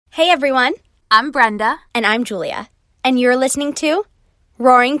Hey everyone, I'm Brenda. and I'm Julia, and you're listening to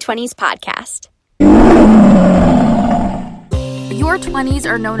Roaring Twenties Podcast. Your 20s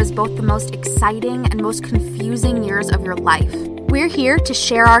are known as both the most exciting and most confusing years of your life. We're here to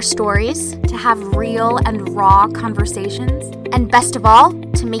share our stories, To have real and raw conversations. and best of all,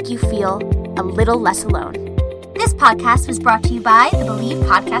 to make you feel a little less alone. This podcast was brought to you by the Believe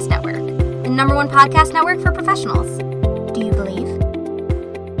Podcast Network, the #1 podcast network for professionals. Do you believe?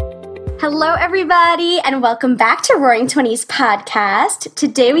 Hello, everybody, and welcome back to Roaring Twenties Podcast.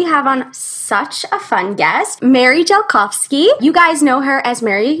 Today we have on such a fun guest, Mary Jelkovsky. You guys know her as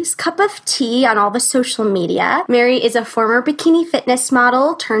Mary's Cup of Tea on all the social media. Mary is a former bikini fitness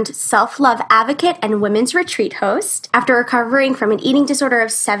model turned self-love advocate and women's retreat host. After recovering from an eating disorder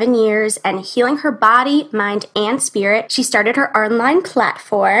of 7 years and healing her body, mind, and spirit, she started her online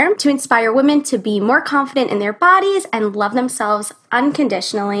platform to inspire women to be more confident in their bodies and love themselves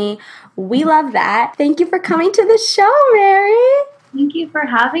unconditionally. We love that. Thank you for coming to the show, Mary. Thank you for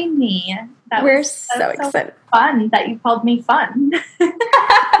having me. We're so excited. Fun that you called me fun.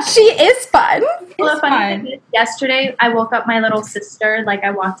 She is fun. Well, the funny thing is, yesterday I woke up my little sister. Like,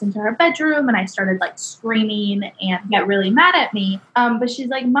 I walked into her bedroom and I started like screaming and get really mad at me. But she's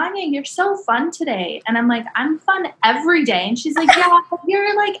like, "Manya, you're so fun today." And I'm like, "I'm fun every day." And she's like, "Yeah,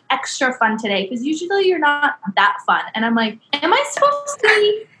 you're like extra fun today because usually you're not that fun." And I'm like, "Am I supposed to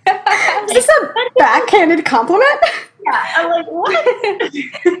be?" Is this a backhanded compliment? Yeah, I'm like, "What?"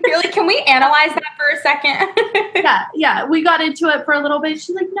 You're like, can we analyze that for a second? Yeah. We got into it for a little bit.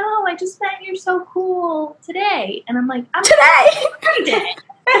 She's like, "No, I just meant you're so cool today." And I'm like, "I'm Today. every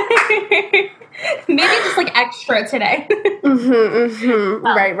day." Maybe just like extra today.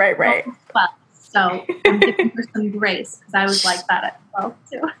 Well, Right. Well, so I'm giving her some grace because I was like that at 12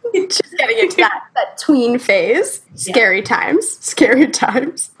 too. Just getting into that tween phase. Scary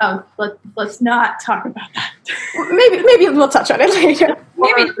times. Oh, let's not talk about that. Maybe we'll touch on it later.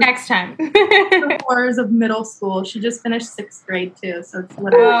 Maybe next time. The horrors of middle school. She just finished 6th grade too, so it's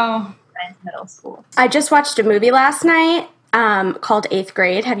literally Oh, middle school. I just watched a movie last night called 8th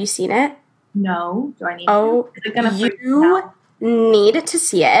Grade. Have you seen it? No, do I need Oh, to? Is it gonna freak me you out? need to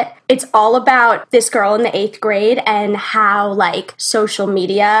see it. It's all about this girl in the 8th grade and how like social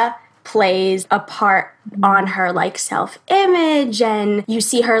media plays a part on her like self-image, and you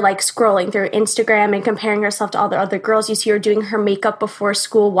see her like scrolling through Instagram and comparing herself to all the other girls. You see her doing her makeup before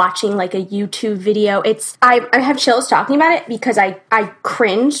school, watching like a YouTube video. I have chills talking about it because I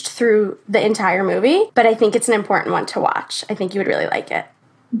cringed through the entire movie, but I think it's an important one to watch. I think you would really like it.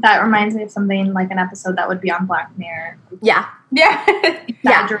 That reminds me of something like an episode that would be on Black Mirror. Yeah. yeah.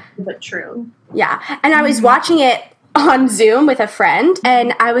 Exaggerated, but true. Yeah. And I was watching it on Zoom with a friend,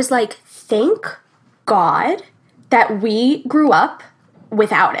 and I was like, thank God that we grew up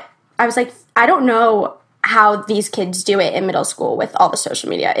without it. I was like, I don't know how these kids do it in middle school with all the social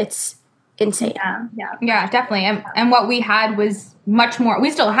media. It's insane. Yeah. Yeah, definitely. And what we had was much more.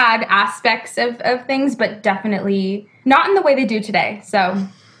 We still had aspects of things, but definitely not in the way they do today. So,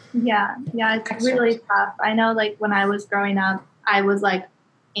 Yeah, it's really tough. I know, like, when I was growing up, I was, like,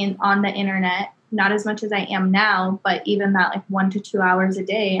 on the internet, not as much as I am now, but even that, like, 1 to 2 hours a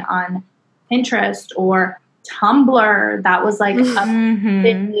day on Pinterest or Tumblr, that was, like, a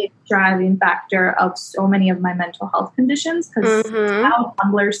big driving factor of so many of my mental health conditions, because how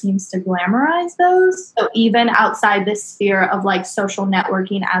Tumblr seems to glamorize those. So even outside this sphere of like social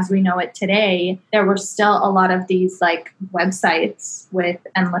networking as we know it today, there were still a lot of these like websites with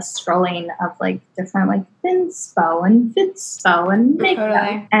endless scrolling of like different like Finspo and Fitspo and makeup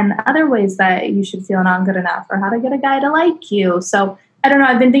Totally. and other ways that you should feel not good enough or how to get a guy to like you. So I don't know.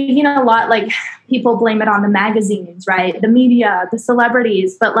 I've been thinking a lot, like, people blame it on the magazines, right? The media, the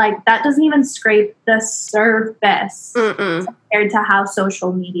celebrities, but, like, that doesn't even scrape the surface compared to how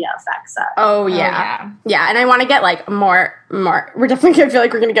social media affects us. Oh, yeah. Yeah, and I want to get, like, more. We're definitely going to feel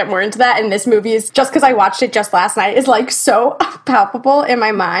like we're going to get more into that, and this movie is, just because I watched it just last night, is, like, so palpable in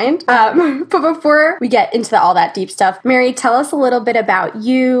my mind. But before we get into all that deep stuff, Mary, tell us a little bit about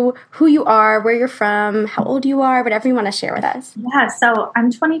you, who you are, where you're from, how old you are, whatever you want to share with us. Yeah, so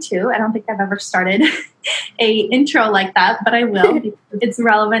I'm 22. I don't think I've ever started a intro like that, but I will because it's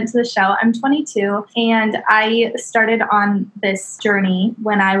relevant to the show. I'm 22, and I started on this journey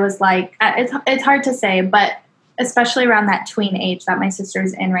when I was like, it's hard to say, but especially around that tween age that my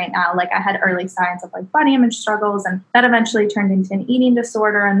sister's in right now. Like, I had early signs of like body image struggles, and that eventually turned into an eating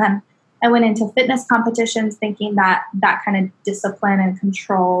disorder. And then I went into fitness competitions thinking that that kind of discipline and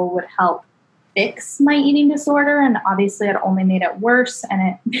control would help fix my eating disorder. And obviously it only made it worse. And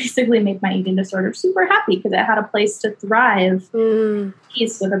it basically made my eating disorder super happy because it had a place to thrive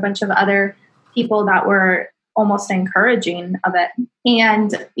peace with a bunch of other people that were almost encouraging of it.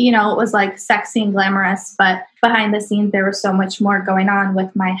 And, you know, it was like sexy and glamorous, but behind the scenes, there was so much more going on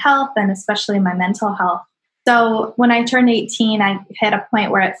with my health and especially my mental health. So when I turned 18, I hit a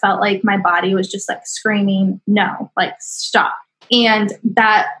point where it felt like my body was just like screaming, no, like stop. And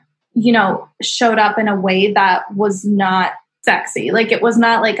that, you know, showed up in a way that was not sexy. Like it was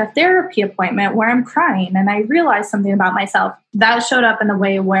not like a therapy appointment where I'm crying and I realized something about myself. That showed up in the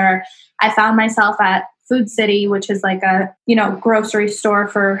way where I found myself at Food City, which is like a, you know, grocery store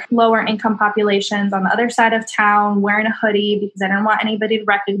for lower income populations on the other side of town, wearing a hoodie because I didn't want anybody to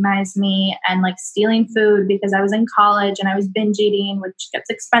recognize me, and like stealing food because I was in college and I was binge eating, which gets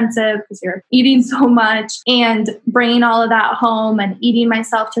expensive because you're eating so much, and bringing all of that home and eating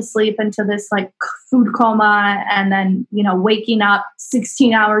myself to sleep into this like food coma. And then, you know, waking up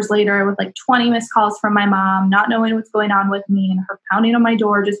 16 hours later with like 20 missed calls from my mom, not knowing what's going on with me, and her pounding on my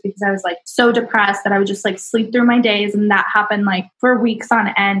door just because I was like so depressed that I would just like sleep through my days. And that happened like for weeks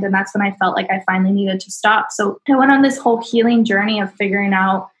on end. And that's when I felt like I finally needed to stop. So I went on this whole healing journey of figuring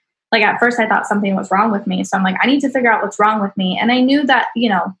out, like at first I thought something was wrong with me. So I'm like, I need to figure out what's wrong with me. And I knew that, you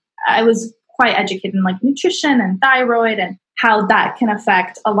know, I was quite educated in like nutrition and thyroid and how that can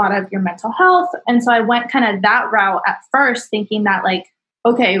affect a lot of your mental health. And so I went kind of that route at first, thinking that like,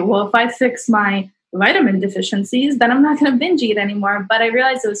 okay, well, if I fix my vitamin deficiencies, then I'm not going to binge eat anymore. But I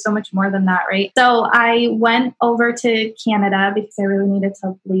realized it was so much more than that, right? So I went over to Canada because I really needed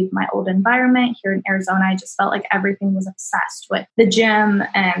to leave my old environment. Here in Arizona, I just felt like everything was obsessed with the gym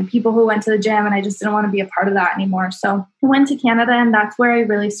and people who went to the gym, and I just didn't want to be a part of that anymore. So I went to Canada, and that's where I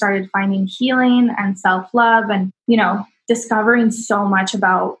really started finding healing and self-love and, you know, discovering so much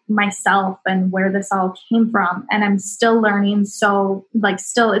about myself and where this all came from. And I'm still learning. So like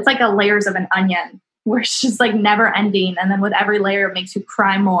still, it's like a layers of an onion where it's just like never ending. And then with every layer, it makes you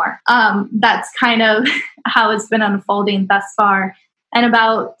cry more. That's kind of how it's been unfolding thus far. And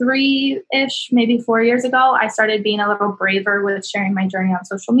about 3-ish, maybe 4 years ago, I started being a little braver with sharing my journey on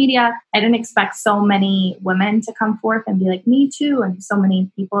social media. I didn't expect so many women to come forth and be like, me too. And so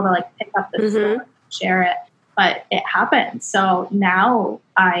many people to like pick up this story and share it. But it happened. So now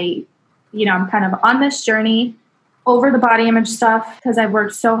I'm kind of on this journey over the body image stuff because I've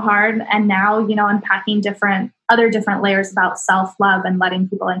worked so hard. And now, you know, unpacking other different layers about self-love and letting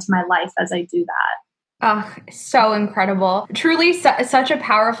people into my life as I do that. Oh, so incredible. Truly such a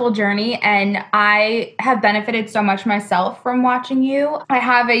powerful journey. And I have benefited so much myself from watching you. I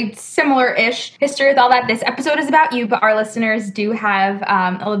have a similar-ish history with all that. This episode is about you, but our listeners do have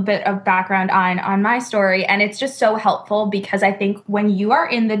a little bit of background on my story. And it's just so helpful because I think when you are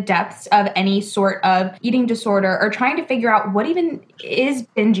in the depths of any sort of eating disorder or trying to figure out what even is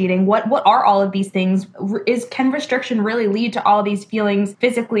binge eating, what are all of these things, can restriction really lead to all of these feelings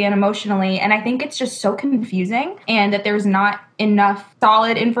physically and emotionally? And I think it's just so confusing, and that there's not enough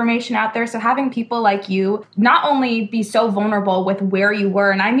solid information out there. So having people like you not only be so vulnerable with where you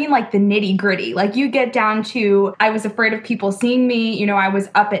were, and I mean like the nitty gritty, like you get down to, I was afraid of people seeing me, you know, I was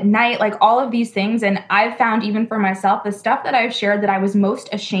up at night, like all of these things. And I've found even for myself, the stuff that I've shared that I was most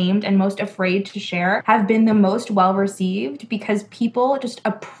ashamed and most afraid to share have been the most well received because people just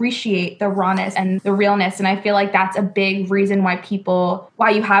appreciate the rawness and the realness. And I feel like that's a big reason why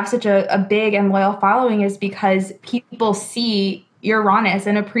you have such a big and loyal following, is because people see your rawness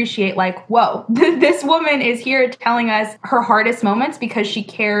and appreciate like, whoa, this woman is here telling us her hardest moments because she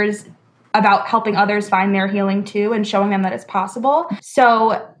cares about helping others find their healing too and showing them that it's possible.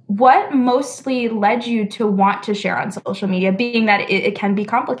 So what mostly led you to want to share on social media, being that it can be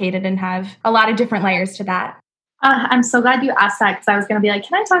complicated and have a lot of different layers to that? I'm so glad you asked that because I was going to be like,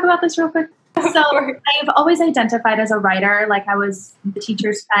 can I talk about this real quick? So I've always identified as a writer. Like I was the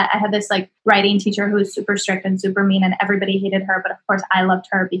teacher's pet. I had this like writing teacher who was super strict and super mean, and everybody hated her. But of course I loved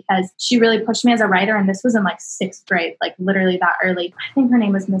her because she really pushed me as a writer. And this was in like 6th grade, like literally that early. I think her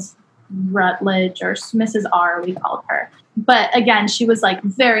name was Miss Rutledge or Mrs. R, we called her. But again, she was like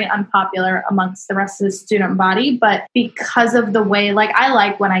very unpopular amongst the rest of the student body. But because of the way, like I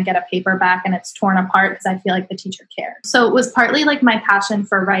like when I get a paper back and it's torn apart because I feel like the teacher cares. So it was partly like my passion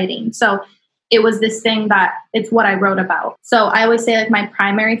for writing. So it was this thing that it's what I wrote about. So I always say like my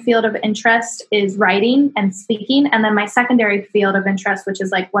primary field of interest is writing and speaking. And then my secondary field of interest, which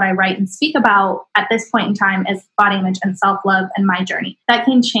is like what I write and speak about at this point in time, is body image and self-love and my journey. That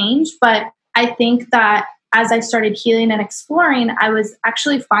can change. But I think that as I started healing and exploring, I was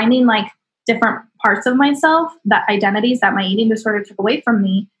actually finding like different parts of myself, that identities that my eating disorder took away from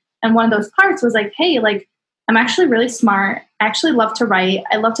me, And one of those parts was like, hey, like, I'm actually really smart. I actually love to write.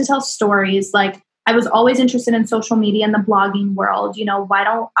 I love to tell stories. Like, I was always interested in social media and the blogging world. You know, why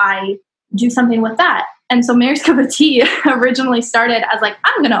don't I do something with that? And so Mary's Cup of Tea originally started as like,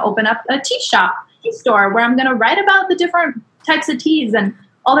 I'm going to open up a tea shop, tea store, where I'm going to write about the different types of teas and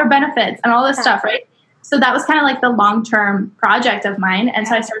all their benefits and all this stuff, right? So that was kind of like the long-term project of mine. And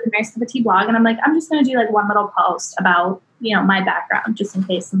so I started Mary's Cup of Tea blog, and I'm like, I'm just going to do like one little post about, you know, my background, just in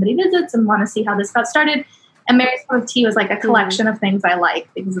case somebody visits and want to see how this got started. And Mary's Cup of Tea was like a collection of things I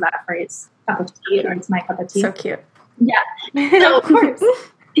like because of that phrase, cup of tea, or it's my cup of tea. So cute. Yeah. So, of course.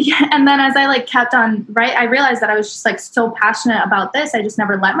 Yeah. And then as I like kept on, right, I realized that I was just like so passionate about this. I just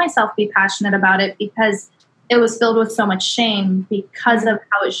never let myself be passionate about it because it was filled with so much shame because of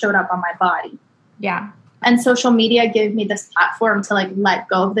how it showed up on my body. Yeah. And social media gave me this platform to like let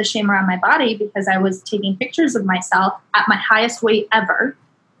go of the shame around my body because I was taking pictures of myself at my highest weight ever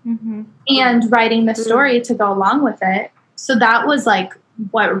and writing the story to go along with it. So that was like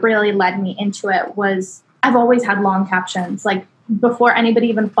what really led me into it. Was I've always had long captions. Like before anybody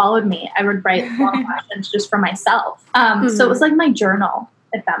even followed me, I would write long captions just for myself. So it was like my journal,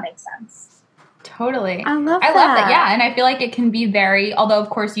 if that makes sense. Totally. I love that. Yeah. And I feel like it can be very, although of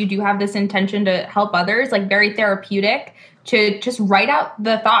course you do have this intention to help others, like very therapeutic to just write out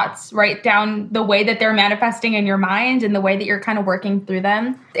the thoughts, write down the way that they're manifesting in your mind and the way that you're kind of working through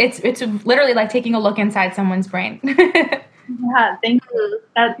them. It's literally like taking a look inside someone's brain. Yeah, thank you.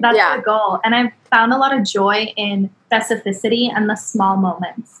 That's the goal. And I've found a lot of joy in specificity and the small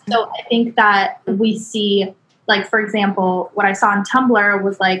moments. So I think that we see, like, for example, what I saw on Tumblr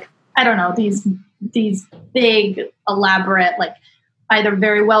was like, I don't know, these big, elaborate, like either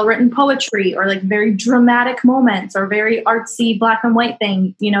very well-written poetry or like very dramatic moments or very artsy black and white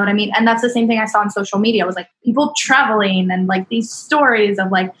thing. You know what I mean? And that's the same thing I saw on social media. It was like people traveling and like these stories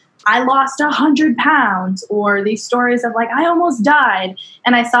of like, I lost 100 pounds, or these stories of like, I almost died.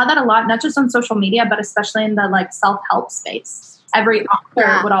 And I saw that a lot, not just on social media, but especially in the like self-help space. Every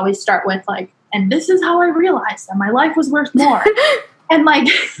author would always start with like, and this is how I realized that my life was worth more. And like,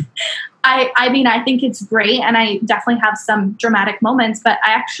 I mean, I think it's great. And I definitely have some dramatic moments, but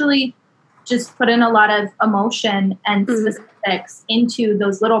I actually just put in a lot of emotion and specifics into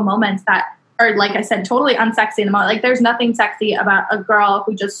those little moments that are, like I said, totally unsexy in the moment. Like there's nothing sexy about a girl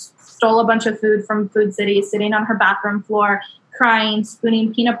who just stole a bunch of food from Food City, sitting on her bathroom floor, crying,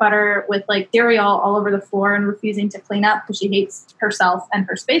 spooning peanut butter with like cereal all over the floor and refusing to clean up because she hates herself and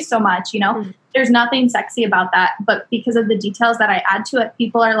her space so much, you know? There's nothing sexy about that. But because of the details that I add to it,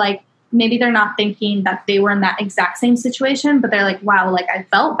 people are like, maybe they're not thinking that they were in that exact same situation, but they're like, wow, like I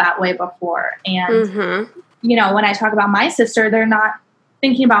felt that way before. And, you know, when I talk about my sister, they're not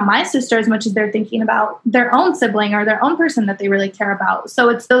thinking about my sister as much as they're thinking about their own sibling or their own person that they really care about. So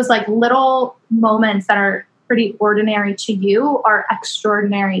it's those like little moments that are pretty ordinary to you are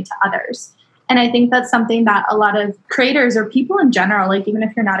extraordinary to others. And I think that's something that a lot of creators or people in general, like even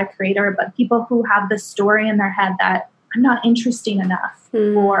if you're not a creator, but people who have this story in their head that I'm not interesting enough,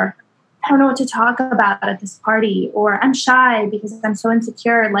 or I don't know what to talk about at this party, or I'm shy because I'm so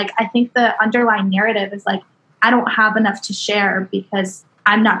insecure. Like, I think the underlying narrative is like, I don't have enough to share because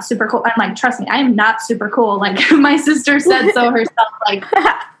I'm not super cool. I'm like, trust me, I am not super cool. Like my sister said so herself, like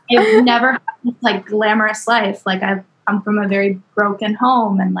I've never had this like glamorous life. Like I've come from a very broken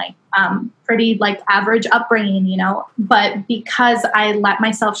home and like pretty like average upbringing, you know, but because I let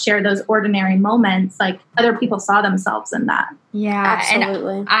myself share those ordinary moments, like other people saw themselves in that. Yeah.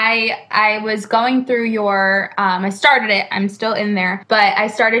 Absolutely. And I was going through your, I started it, I'm still in there, but I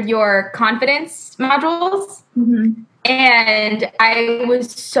started your confidence modules. And I was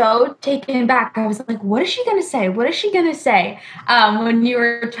so taken back. I was like, what is she going to say? What is she going to say? When you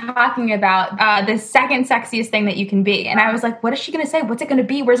were talking about the second sexiest thing that you can be. And I was like, what is she going to say? What's it going to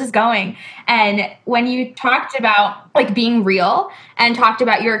be? Where's this going? And when you talked about like being real and talked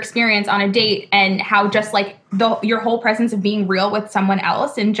about your experience on a date and how just like your whole presence of being real with someone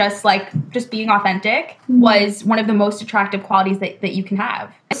else and just being authentic was one of the most attractive qualities that you can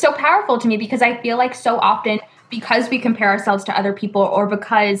have. It's so powerful to me because I feel like so often, because we compare ourselves to other people, or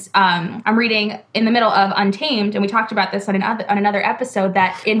because I'm reading in the middle of Untamed, and we talked about this on another episode,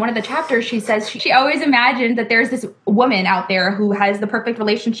 that in one of the chapters, she says she always imagined that there's this woman out there who has the perfect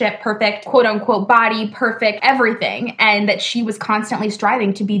relationship, perfect quote unquote body, perfect everything, and that she was constantly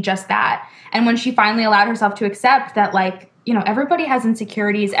striving to be just that. And when she finally allowed herself to accept that, like, everybody has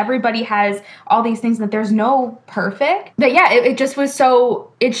insecurities, everybody has all these things, that there's no perfect. But yeah, it just was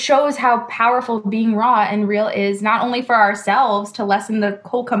it shows how powerful being raw and real is, not only for ourselves to lessen the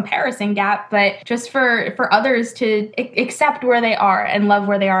whole comparison gap, but just for others to accept where they are and love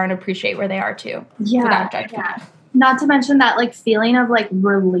where they are and appreciate where they are too. Yeah. Without judgment. Yeah. Not to mention that like feeling of like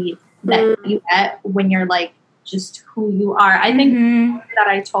relief that you get when you're like just who you are. I think that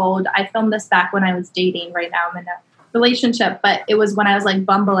I filmed this back when I was dating. Right now I'm in a relationship, but it was when I was like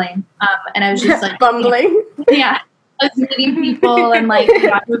bumbling, and I was just like bumbling. Yeah, I was meeting people and like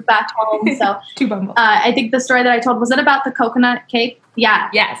I moved back home. So Too bumble. I think the story that I told, was it about the coconut cake? Yeah.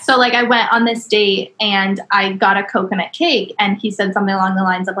 Yes. So like I went on this date and I got a coconut cake, and he said something along the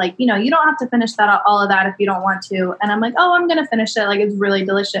lines of like, you don't have to finish all of that if you don't want to. And I'm like, oh, I'm gonna finish it. Like it's really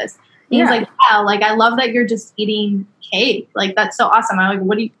delicious. And he's like, wow, like I love that you're just eating cake. Like that's so awesome. I'm like,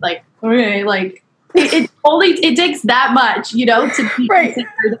 what do you like? Okay, like. It takes that much, to be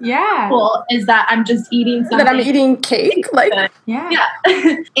considered cool, is that I'm just eating something. That I'm eating cake? Like, yeah.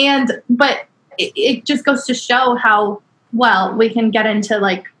 But it just goes to show how, well, we can get into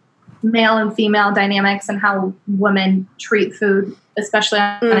like male and female dynamics and how women treat food, especially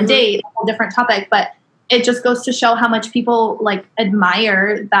on a date, a whole different topic. But it just goes to show how much people like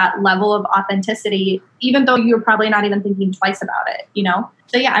admire that level of authenticity, even though you're probably not even thinking twice about it,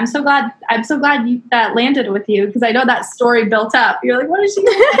 So yeah, I'm so glad that landed with you, because I know that story built up. You're like, what is she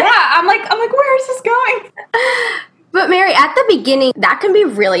doing? Yeah, I'm like, where is this going? But Mary, at the beginning, that can be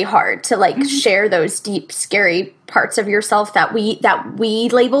really hard to like share those deep, scary parts of yourself that we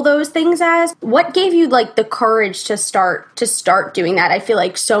label those things as. What gave you like the courage to start doing that? I feel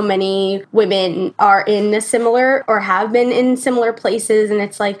like so many women are in the similar, or have been in similar places, and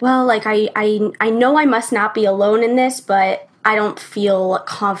it's like, well, like I know I must not be alone in this, but I don't feel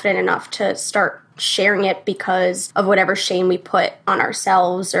confident enough to start sharing it because of whatever shame we put on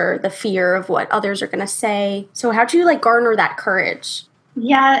ourselves or the fear of what others are going to say. So how'd you like garner that courage?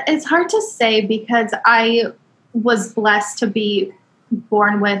 Yeah, it's hard to say, because I was blessed to be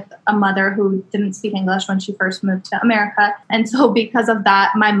born with a mother who didn't speak English when she first moved to America. And so because of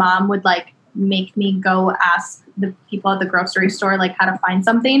that, my mom would like make me go ask the people at the grocery store like how to find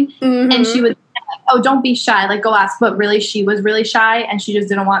something. And she would oh, don't be shy, like go ask. But really, she was really shy, and she just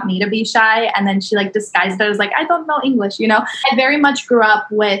didn't want me to be shy. And then she like disguised it as like, I don't know English, I very much grew up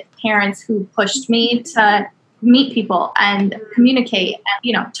with parents who pushed me to meet people and communicate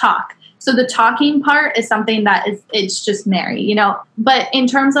and, talk. So the talking part is something that it's just Mary, But in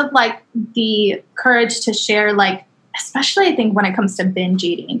terms of like the courage to share, like, especially I think when it comes to binge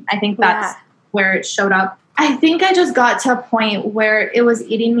eating, I think that's where it showed up. I think I just got to a point where it was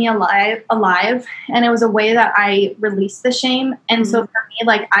eating me alive, and it was a way that I released the shame. And so for me,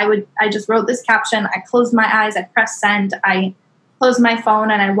 like I just wrote this caption, I closed my eyes, I pressed send, I closed my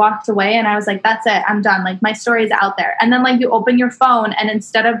phone, and I walked away, and I was like, that's it, I'm done. Like my story's out there. And then like you open your phone, and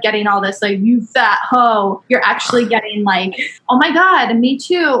instead of getting all this, like, you fat hoe, you're actually getting like, oh my God, me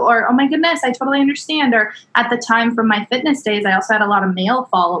too. Or, oh my goodness, I totally understand. Or at the time from my fitness days, I also had a lot of male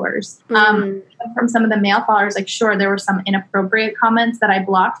followers. From some of the male followers, like, sure, there were some inappropriate comments that I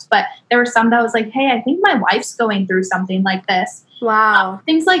blocked, but there were some that was like, hey, I think my wife's going through something like this. Wow.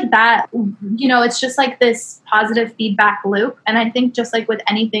 Things like that, it's just like this positive feedback loop. And I think just like with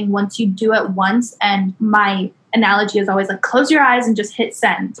anything, once you do it once, and my analogy is always like, close your eyes and just hit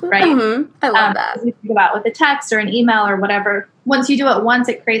send, right? I love that. You think about with a text or an email or whatever. Once you do it once,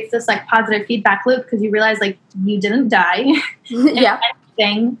 it creates this like positive feedback loop, because you realize like you didn't die. Yeah.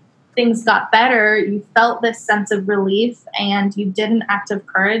 Things got better. You felt this sense of relief, and you did an act of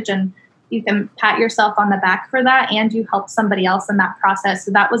courage, and you can pat yourself on the back for that, and you helped somebody else in that process.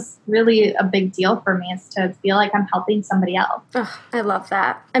 So that was really a big deal for me, is to feel like I'm helping somebody else. Oh, I love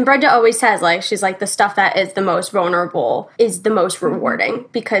that. And Brenda always says, like, she's like, the stuff that is the most vulnerable is the most rewarding,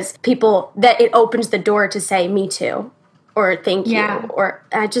 because that it opens the door to say, me too, or thank you, or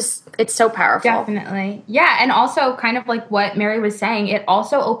it's so powerful. Definitely. Yeah. And also kind of like what Mary was saying, it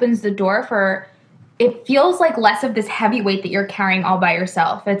also opens the door for, it feels like less of this heavy weight that you're carrying all by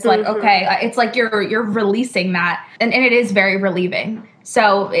yourself. It's like, okay, it's like you're releasing that, and it is very relieving.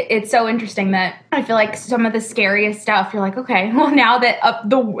 So it's so interesting that I feel like some of the scariest stuff, you're like, okay, well, now that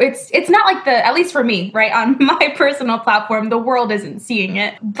it's not like at least for me, right, on my personal platform, the world isn't seeing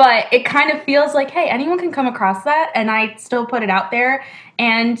it, but it kind of feels like, hey, anyone can come across that, and I still put it out there.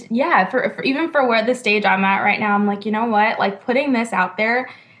 And yeah, for even for where the stage I'm at right now, I'm like, you know what, like putting this out there,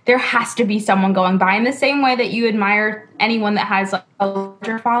 there has to be someone going by in the same way that you admire anyone that has like a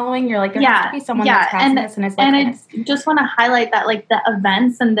larger following. You're like, there has to be someone that's passing this and is like this. I just want to highlight that like the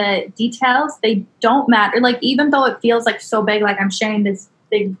events and the details, they don't matter. Like, even though it feels like so big, like I'm sharing this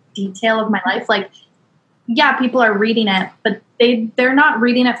big detail of my life, like, yeah, people are reading it, but they're not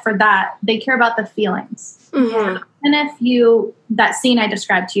reading it for that. They care about the feelings. Mm-hmm. And if that scene I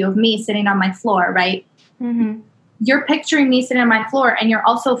described to you of me sitting on my floor, right? Mm-hmm. You're picturing me sitting on my floor, and you're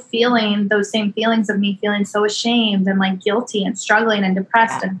also feeling those same feelings of me feeling so ashamed and like guilty and struggling and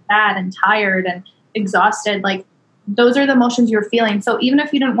depressed and sad and tired and exhausted. Like, those are the emotions you're feeling. So even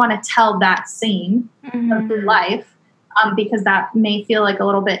if you didn't want to tell that scene of your life, because that may feel like a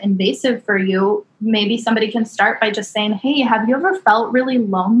little bit invasive for you, maybe somebody can start by just saying, hey, have you ever felt really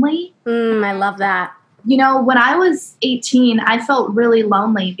lonely? I love that. You know, when I was 18, I felt really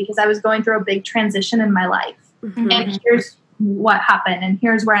lonely because I was going through a big transition in my life. Mm-hmm. And here's what happened, and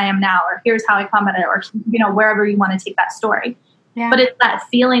here's where I am now, or here's how I combated it, or, you know, wherever you want to take that story. Yeah. But it's that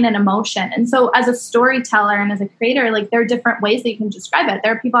feeling and emotion. And so as a storyteller and as a creator, like, there are different ways that you can describe it.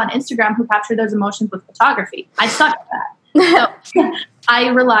 There are people on Instagram who capture those emotions with photography. I suck at that. So I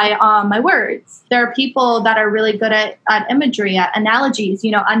rely on my words. There are people that are really good at imagery, at analogies.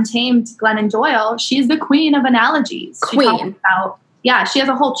 You know, Untamed, Glennon Doyle, she's the queen of analogies. Queen. She has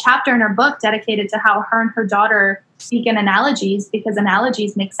a whole chapter in her book dedicated to how her and her daughter speak in analogies, because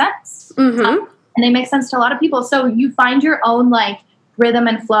analogies make sense. Mm-hmm. And they make sense to a lot of people. So you find your own like rhythm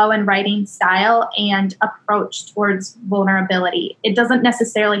and flow and writing style and approach towards vulnerability. It doesn't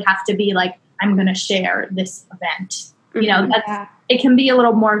necessarily have to be like, I'm going to share this event. You know, it can be a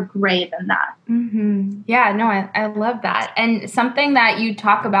little more gray than that. Mm-hmm. Yeah, no, I love that. And something that you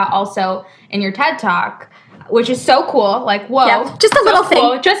talk about also in your TED Talk, which is so cool. Like, whoa, yeah, just a little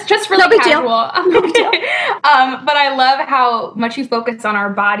cool. thing, just really no big casual. Deal. No big deal. But I love how much you focus on our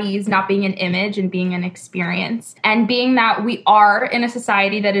bodies not being an image and being an experience, and being that we are in a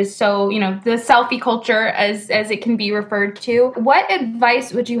society that is so, you know, the selfie culture as it can be referred to. What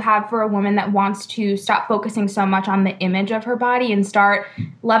advice would you have for a woman that wants to stop focusing so much on the image of her body and start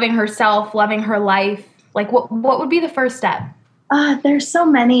loving herself, loving her life? Like, what would be the first step? There's so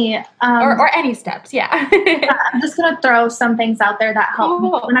many. Or any steps, yeah. I'm just going to throw some things out there that helped me.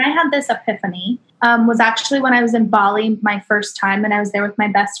 When I had this epiphany, was actually when I was in Bali my first time, and I was there with my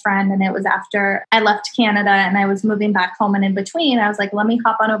best friend, and it was after I left Canada and I was moving back home, and in between, I was like, let me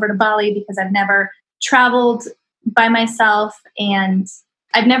hop on over to Bali because I've never traveled by myself, and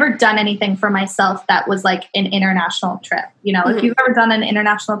I've never done anything for myself that was like an international trip. You know, if you've ever done an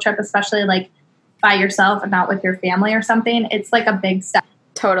international trip, especially like by yourself and not with your family or something, it's like a big step.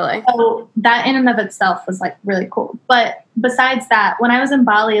 Totally. So that in and of itself was like really cool. But besides that, when I was in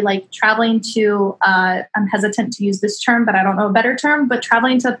Bali, like traveling to, I'm hesitant to use this term, but I don't know a better term, but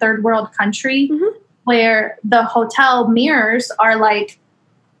traveling to a third world country where the hotel mirrors are like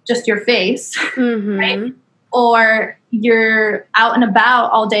just your face, right? Or you're out and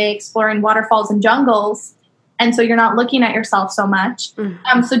about all day exploring waterfalls and jungles. And so you're not looking at yourself so much.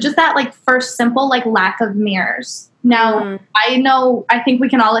 So just that like first simple like lack of mirrors. Now, I think we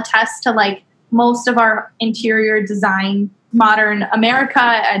can all attest to like most of our interior design, modern America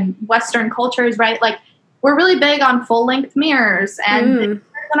and Western cultures, right? Like we're really big on full length mirrors and mirrors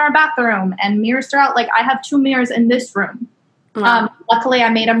in our bathroom and mirrors throughout. Like I have 2 mirrors in this room. Luckily I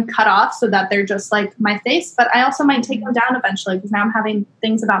made them cut off so that they're just like my face, but I also might take them down eventually because now I'm having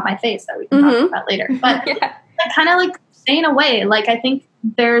things about my face that we can talk about later. But kind of like staying away. Like I think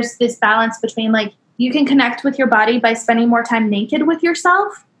there's this balance between like you can connect with your body by spending more time naked with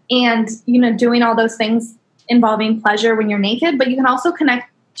yourself and, you know, doing all those things involving pleasure when you're naked, but you can also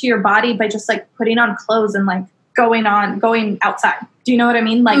connect to your body by just like putting on clothes and like going outside. Do you know what I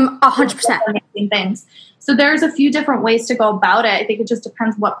mean? Like 100% amazing things. So there's a few different ways to go about it. I think it just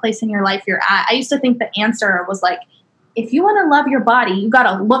depends what place in your life you're at. I used to think the answer was like, if you want to love your body, you got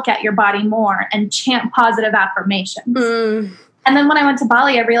to look at your body more and chant positive affirmations. And then when I went to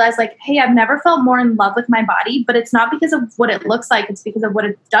Bali, I realized like, hey, I've never felt more in love with my body, but it's not because of what it looks like. It's because of what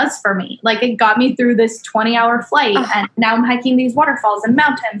it does for me. Like it got me through this 20-hour flight and now I'm hiking these waterfalls and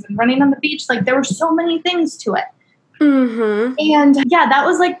mountains and running on the beach. Like there were so many things to it. And yeah, that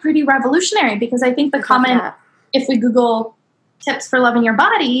was like pretty revolutionary because I think the comment, if we Google tips for loving your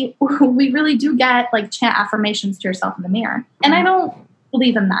body, we really do get like chant affirmations to yourself in the mirror. And I don't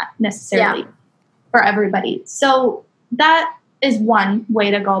believe in that necessarily for everybody. So that is one way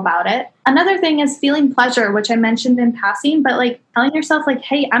to go about it. Another thing is feeling pleasure, which I mentioned in passing, but like telling yourself like,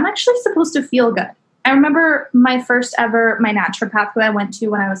 hey, I'm actually supposed to feel good. I remember my naturopath who I went to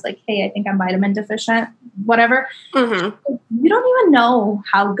when I was like, hey, I think I'm vitamin deficient, whatever. You don't even know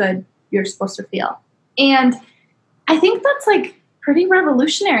how good you're supposed to feel. And I think that's like pretty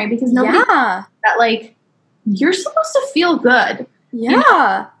revolutionary because nobody thinks that like you're supposed to feel good. Yeah. You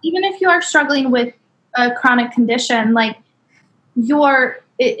know? Even if you are struggling with a chronic condition, like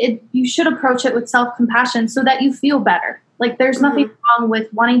you should approach it with self-compassion so that you feel better. Like there's nothing wrong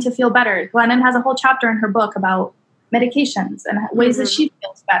with wanting to feel better. Glennon has a whole chapter in her book about medications and ways that she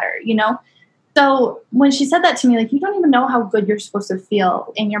feels better, you know? So when she said that to me, like, you don't even know how good you're supposed to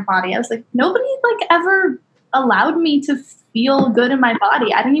feel in your body. I was like, nobody like ever allowed me to feel good in my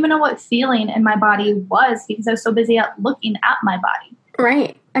body. I didn't even know what feeling in my body was because I was so busy looking at my body.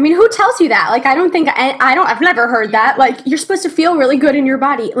 Right. I mean, who tells you that? Like, I've never heard that. Like, you're supposed to feel really good in your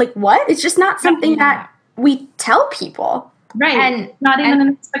body. Like, what? It's just not something that we tell people. Right. And not even an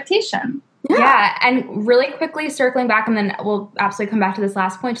expectation. Yeah. And really quickly circling back, and then we'll absolutely come back to this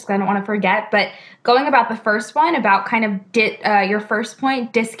last point just because I don't want to forget, but going about the first one, about kind of your first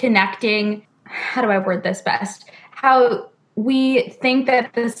point, disconnecting, how do I word this best? How we think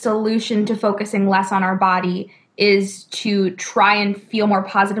that the solution to focusing less on our body is to try and feel more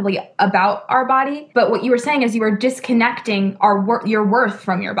positively about our body. But what you were saying is you were disconnecting your worth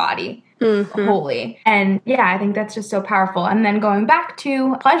from your body. Wholly. And yeah, I think that's just so powerful. And then going back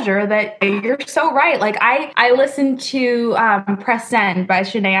to pleasure, that you're so right. Like I listen to Press Send by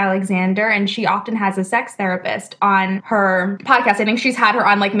Shanae Alexander, and she often has a sex therapist on her podcast. I think she's had her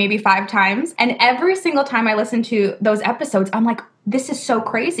on like maybe 5 times. And every single time I listen to those episodes, I'm like, this is so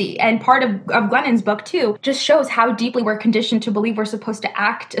crazy. And part of Glennon's book too just shows how deeply we're conditioned to believe we're supposed to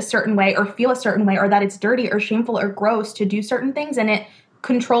act a certain way or feel a certain way, or that it's dirty or shameful or gross to do certain things. And it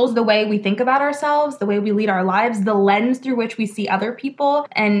controls the way we think about ourselves, the way we lead our lives, the lens through which we see other people.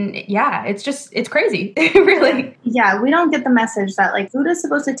 And yeah, it's crazy, really. Yeah, we don't get the message that like food is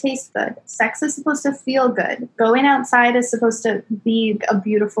supposed to taste good. Sex is supposed to feel good. Going outside is supposed to be a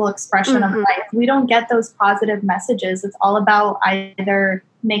beautiful expression of life. We don't get those positive messages. It's all about either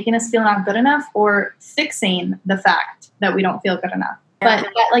making us feel not good enough or fixing the fact that we don't feel good enough. But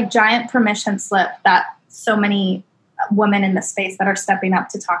that like giant permission slip that so many women in the space that are stepping up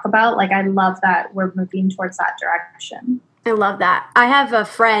to talk about, like, I love that we're moving towards that direction. I love that. I have a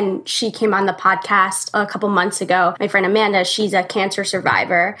friend, she came on the podcast a couple months ago. My friend Amanda, she's a cancer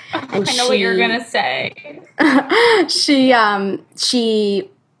survivor. And I know what you're going to say.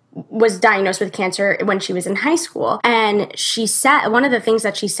 She was diagnosed with cancer when she was in high school. And she said, one of the things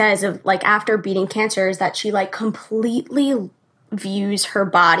that she says of like after beating cancer is that she like completely views her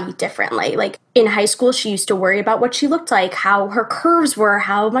body differently. Like in high school, she used to worry about what she looked like, how her curves were,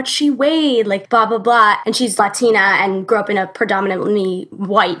 how much she weighed, like blah, blah, blah. And she's Latina and grew up in a predominantly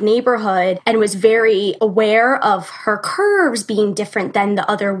white neighborhood and was very aware of her curves being different than the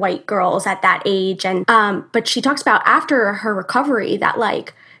other white girls at that age. And, but she talks about after her recovery that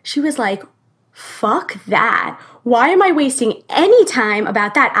like, she was like, fuck that. Why am I wasting any time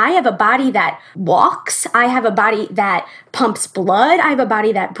about that? I have a body that walks. I have a body that pumps blood. I have a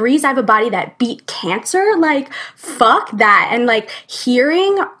body that breathes. I have a body that beat cancer. Like, fuck that. And like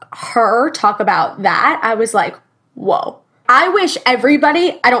hearing her talk about that, I was like, whoa. I wish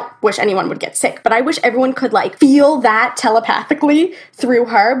everybody, I don't wish anyone would get sick, but I wish everyone could like feel that telepathically through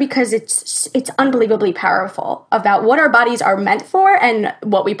her because it's unbelievably powerful about what our bodies are meant for and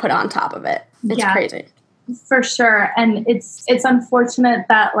what we put on top of it. It's crazy. For sure. And it's unfortunate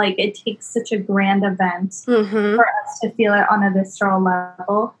that like it takes such a grand event for us to feel it on a visceral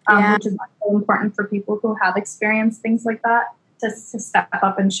level, which is so important for people who have experienced things like that to step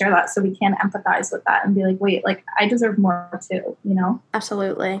up and share that so we can empathize with that and be like, wait, like I deserve more too, you know?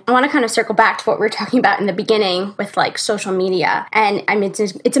 Absolutely. I want to kind of circle back to what we were talking about in the beginning with like social media. And I mean,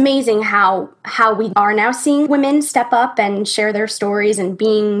 it's amazing how we are now seeing women step up and share their stories and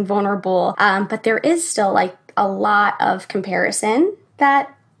being vulnerable. But there is still like a lot of comparison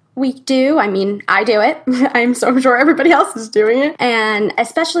that we do. I mean, I do it. I'm so sure everybody else is doing it. And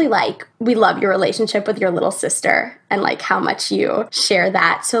especially like we love your relationship with your little sister and like how much you share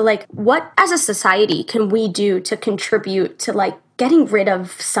that. So like what as a society can we do to contribute to like getting rid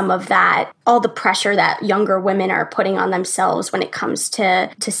of some of that, all the pressure that younger women are putting on themselves when it comes to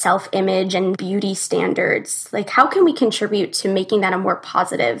self-image and beauty standards? Like how can we contribute to making that a more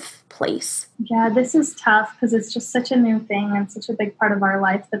positive place? Yeah, this is tough because it's just such a new thing and such a big part of our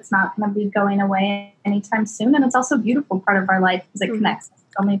life that's not going to be going away anytime soon. And it's also a beautiful part of our life because it connects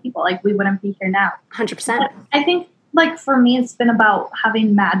so many people. Like we wouldn't be here now. 100%. I think like for me, it's been about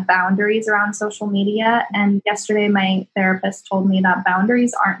having mad boundaries around social media. And yesterday, my therapist told me that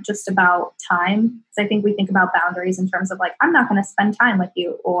boundaries aren't just about time. Because I think we think about boundaries in terms of like, I'm not going to spend time with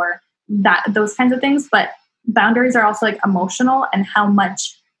you or those kinds of things. But boundaries are also like emotional and how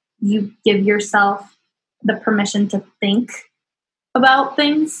much you give yourself the permission to think about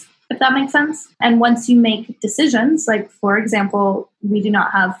things, if that makes sense. And once you make decisions, like for example, we do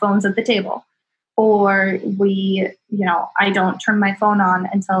not have phones at the table. Or I don't turn my phone on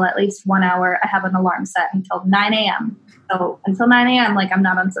until at least 1 hour. I have an alarm set until 9 a.m. So until 9 a.m., like I'm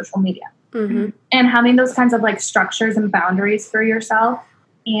not on social media. Mm-hmm. And having those kinds of like structures and boundaries for yourself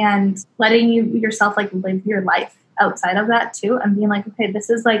and letting yourself like live your life outside of that too, and being like, okay, this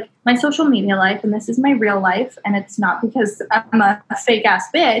is like my social media life and this is my real life. And it's not because I'm a fake ass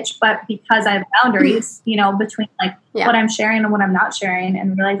bitch, but because I have boundaries, between like what I'm sharing and what I'm not sharing,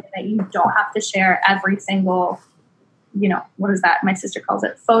 and realizing that you don't have to share every single, what is that? My sister calls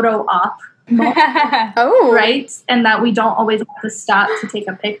it photo op. Oh, right. And that we don't always have to stop to take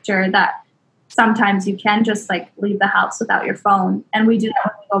a picture, that sometimes you can just like leave the house without your phone. And we do that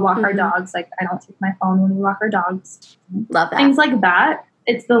when we go walk our dogs. Like I don't take my phone when we walk our dogs. Love that. Things like that.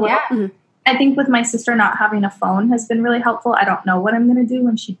 It's the little, I think with my sister not having a phone has been really helpful. I don't know what I'm going to do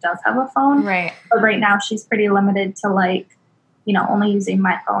when she does have a phone. Right. But right now she's pretty limited to like, only using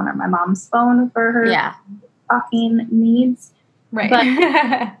my phone or my mom's phone for her talking needs. Right.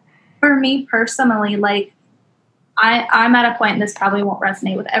 But for me personally, like, I'm at a point, and this probably won't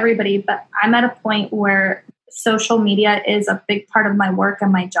resonate with everybody, but I'm at a point where social media is a big part of my work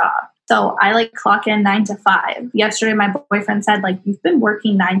and my job. So I like clock in 9 to 5. Yesterday, my boyfriend said, like, you've been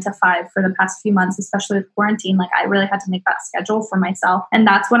working 9 to 5 for the past few months, especially with quarantine. Like, I really had to make that schedule for myself. And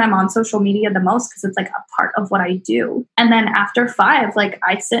that's when I'm on social media the most, because it's like a part of what I do. And then after 5, like,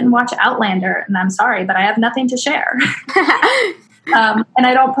 I sit and watch Outlander, and I'm sorry, but I have nothing to share. And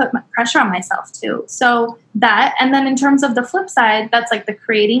I don't put pressure on myself too. So that, and then in terms of the flip side, that's like the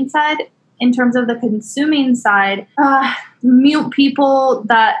creating side. In terms of the consuming side, mute people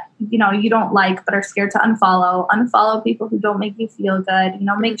that, you don't like, but are scared to unfollow people who don't make you feel good,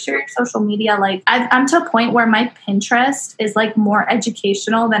 make sure your social media, like I'm to a point where my Pinterest is like more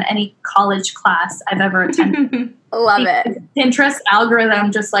educational than any college class I've ever attended. Love it. Pinterest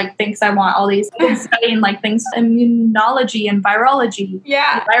algorithm just like thinks I want all these things, studying like things, immunology and virology.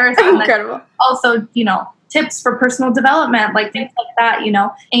 Yeah. Virus, Incredible. Also, tips for personal development, like things like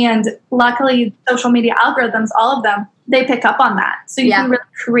that, and luckily social media algorithms, all of them, they pick up on that. So you can really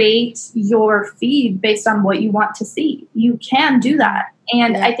create your feed based on what you want to see. You can do that.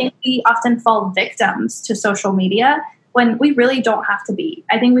 And I think we often fall victims to social media when we really don't have to be.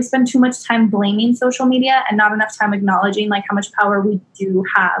 I think we spend too much time blaming social media and not enough time acknowledging like how much power we do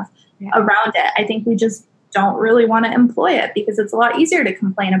have around it. I think we just don't really want to employ it because it's a lot easier to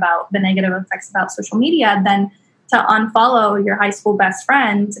complain about the negative effects about social media than to unfollow your high school best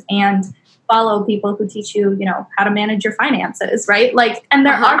friend and follow people who teach you, how to manage your finances, right? Like, and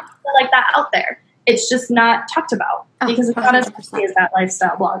there are people like that out there. It's just not talked about because it's not as sexy as that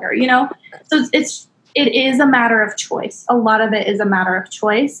lifestyle blogger, So it is a matter of choice. A lot of it is a matter of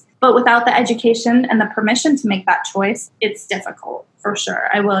choice, but without the education and the permission to make that choice, it's difficult for sure.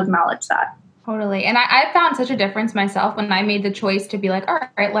 I will acknowledge that. Totally. And I found such a difference myself when I made the choice to be like, all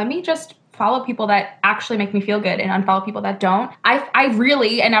right, let me just follow people that actually make me feel good and unfollow people that don't. I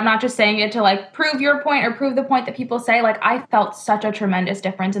really, and I'm not just saying it to like prove your point or prove the point that people say, like I felt such a tremendous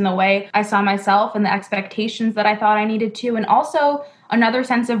difference in the way I saw myself and the expectations that I thought I needed to. And also another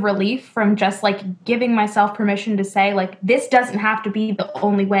sense of relief from just like giving myself permission to say like, this doesn't have to be the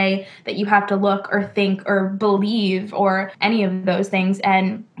only way that you have to look or think or believe or any of those things.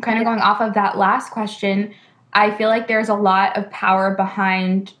 And kind of going off of that last question, I feel like there's a lot of power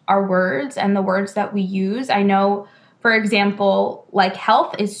behind our words and the words that we use. I know, for example, like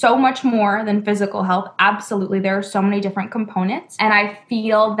health is so much more than physical health. Absolutely. There are so many different components. And I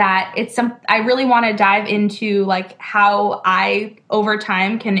feel that I really want to dive into like how I over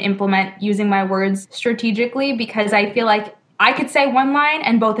time can implement using my words strategically, because I feel like I could say one line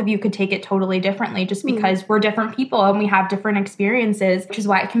and both of you could take it totally differently just because we're different people and we have different experiences, which is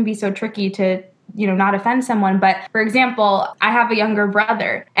why it can be so tricky to not offend someone. But for example, I have a younger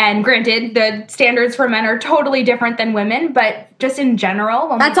brother, and granted, the standards for men are totally different than women, but just in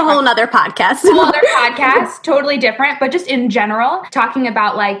general. That's a whole nother podcast. A whole other podcast, totally different, but just in general, talking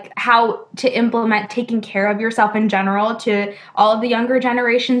about like how to implement taking care of yourself in general to all of the younger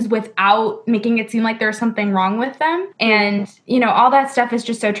generations without making it seem like there's something wrong with them. And, you know, all that stuff is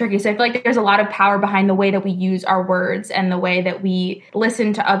just so tricky. So I feel like there's a lot of power behind the way that we use our words and the way that we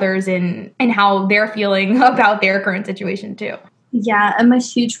listen to others and how they're feeling about their current situation too. Yeah, I'm a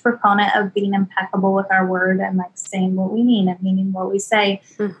huge proponent of being impeccable with our word and like saying what we mean and meaning what we say.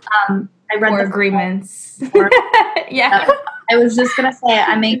 I read the agreements. Yeah. I was just going to say,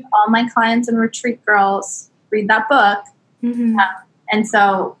 I make all my clients and retreat girls read that book. And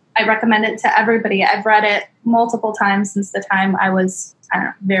so I recommend it to everybody. I've read it multiple times since the time I was,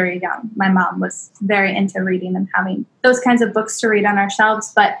 very young. My mom was very into reading and having those kinds of books to read on our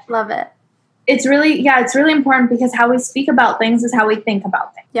shelves. But love it. It's really important because how we speak about things is how we think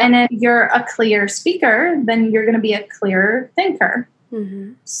about things. Yeah. And if you're a clear speaker, then you're going to be a clear thinker.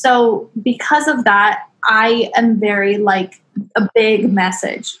 So because of that, I am very like a big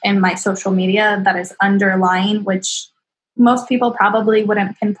message in my social media that is underlying, which most people probably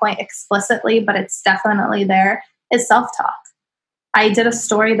wouldn't pinpoint explicitly, but it's definitely there, is self-talk. I did a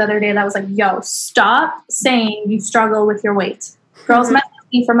story the other day that was like, yo, stop saying you struggle with your weight. Girls message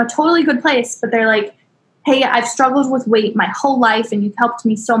me from a totally good place, but they're like, hey, I've struggled with weight my whole life and you've helped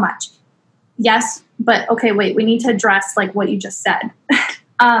me so much. Yes, but okay, wait, we need to address like what you just said.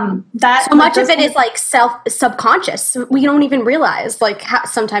 That so much of it is like subconscious. We don't even realize like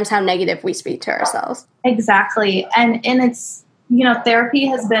sometimes how negative we speak to ourselves. Exactly. And it's, you know, therapy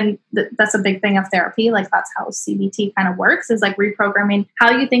has been, that's a big thing of therapy. Like that's how CBT kind of works, is like reprogramming how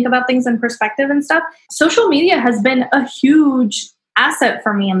you think about things in perspective and stuff. Social media has been a huge asset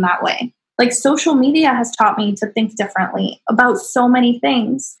for me in that way. Like social media has taught me to think differently about so many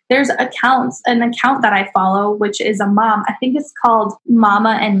things. There's an account that I follow, which is a mom. I think it's called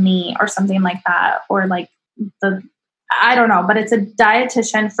Mama and Me or something like that. Or like I don't know, but it's a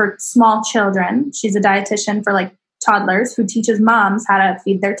dietitian for small children. She's a dietitian for like toddlers who teaches moms how to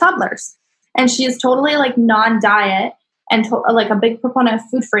feed their toddlers. And she is totally like non-diet and like a big proponent of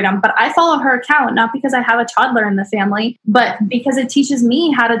food freedom. But I follow her account, not because I have a toddler in the family, but because it teaches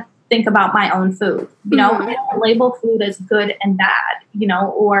me how to think about my own food. You know, I don't label food as good and bad, you know,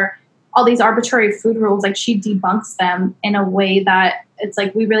 or all these arbitrary food rules. Like she debunks them in a way that it's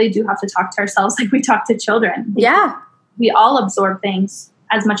like, we really do have to talk to ourselves like we talk to children. Yeah. We all absorb things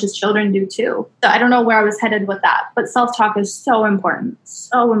as much as children do too. So I don't know where I was headed with that, but self-talk is so important.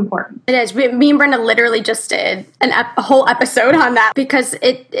 So important. It is. Me and Brenda literally just did a whole episode on that because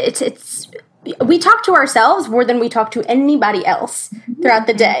it's we talk to ourselves more than we talk to anybody else throughout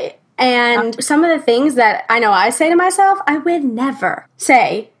the day. And some of the things that I know I say to myself, I would never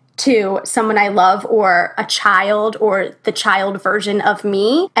say to someone I love or a child or the child version of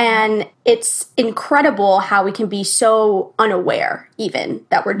me. And it's incredible how we can be so unaware even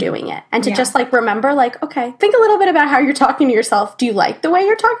that we're doing it. And to just like remember like, okay, think a little bit about how you're talking to yourself. Do you like the way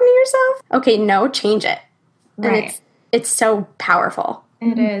you're talking to yourself? Okay, no, change it. Right. And it's so powerful.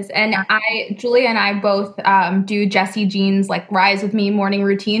 It is. And Julia and I both do Jessie Jean's like Rise With Me morning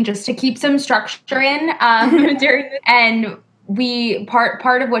routine just to keep some structure in during this. And we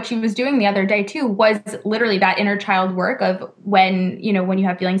part of what she was doing the other day too was literally that inner child work of when you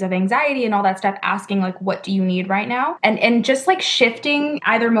have feelings of anxiety and all that stuff, asking like, what do you need right now? And just like shifting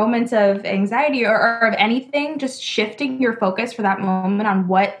either moments of anxiety or of anything, just shifting your focus for that moment on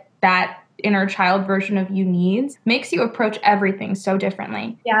what that inner child version of you needs makes you approach everything so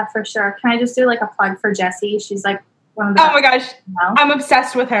differently. Yeah, for sure. Can I just do like a plug for Jessie? She's like one of the oh my gosh, I'm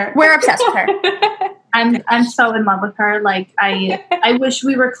obsessed with her. We're obsessed with her. I'm so in love with her. Like I wish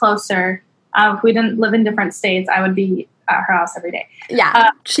we were closer. If we didn't live in different states, I would be at her house every day. Yeah,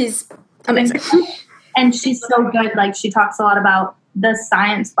 she's amazing. And she's so good. Like she talks a lot about the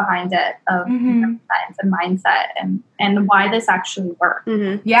science behind it of science and mindset and why this actually works.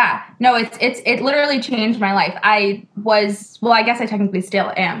 Yeah, no, it literally changed my life. I guess I technically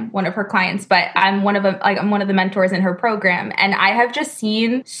still am one of her clients, but I'm one of the mentors in her program. And I have just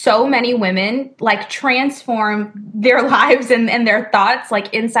seen so many women like transform their lives and their thoughts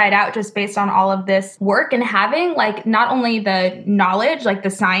like inside out just based on all of this work and having like not only the knowledge, like the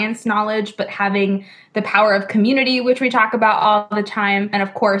science knowledge, but having the power of community, which we talk about all the time. And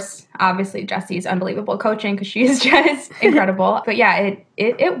of course, obviously Jessie's unbelievable coaching because she's just incredible. But yeah,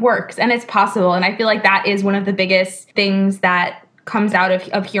 it works and it's possible. And I feel like that is one of the biggest things that comes out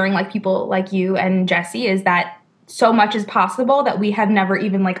of hearing like people like you and Jessie is that so much is possible that we have never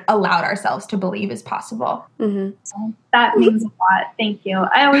even like allowed ourselves to believe is possible. So that means a lot. Thank you.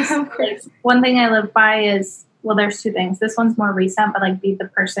 I always like, one thing I live by is well, there's two things. This one's more recent, but like be the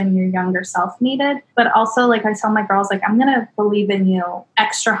person your younger self needed. But also, like I tell my girls, like I'm going to believe in you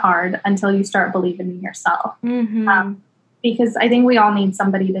extra hard until you start believing in yourself. Because I think we all need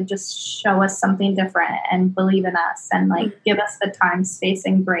somebody to just show us something different and believe in us and like give us the time, space,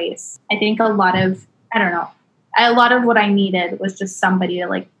 and grace. I think a lot of what I needed was just somebody to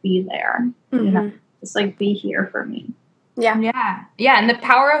like be there, you know, just like be here for me. Yeah. And the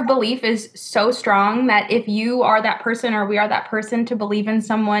power of belief is so strong that if you are that person or we are that person to believe in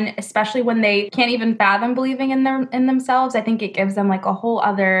someone, especially when they can't even fathom believing in themselves, I think it gives them like a whole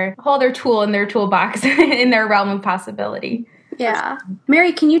other tool in their toolbox in their realm of possibility. Yeah.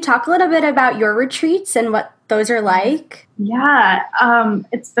 Mary, can you talk a little bit about your retreats and what those are like? Yeah.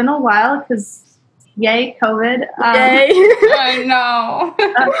 It's been a while because yay, COVID. Yay. I know.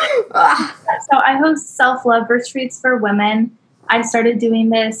 So I host self-love retreats for women. I started doing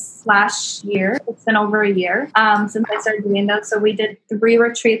this last year. It's been over a year since I started doing those. So we did 3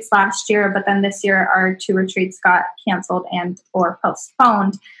 retreats last year, but then this year our 2 retreats got canceled and or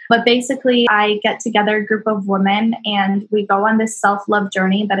postponed. But basically I get together a group of women and we go on this self-love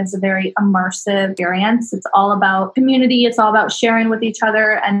journey that is a very immersive experience. It's all about community. It's all about sharing with each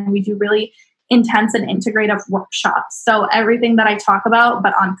other. And we do really intense and integrative workshops. So everything that I talk about,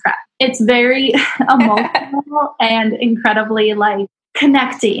 but on crack. It's very emotional and incredibly like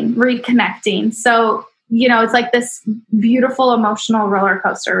reconnecting. So, you know, it's like this beautiful emotional roller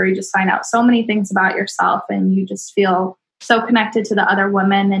coaster where you just find out so many things about yourself and you just feel so connected to the other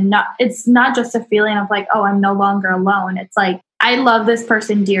women. And it's not just a feeling of like, oh, I'm no longer alone. It's like, I love this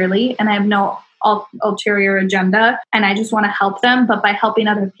person dearly and I have no ulterior agenda and I just want to help them. But by helping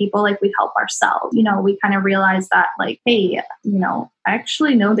other people, like we help ourselves, you know, we kind of realize that like, hey, you know, I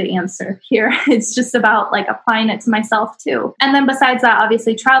actually know the answer here. It's just about like applying it to myself too. And then besides that,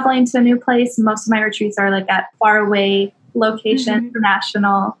 obviously traveling to a new place. Most of my retreats are like at far away location,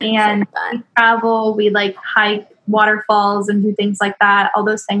 international, and we travel, we like hike waterfalls and do things like that. All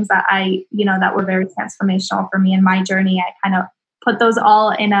those things that that were very transformational for me in my journey. I kind of put those all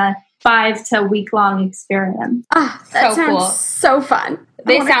in a 5 to week-long experience. That so sounds cool. So fun.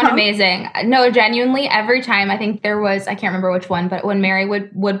 They sound amazing. No, genuinely, every time, I think there was, I can't remember which one, but when Mary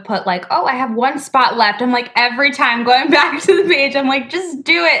would put like, oh, I have 1 spot left. I'm like, every time going back to the page, I'm like, just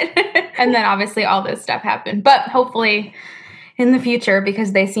do it. And then obviously all this stuff happened. But hopefully in the future,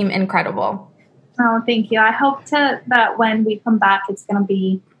 because they seem incredible. Oh, thank you. I hope that when we come back, it's going to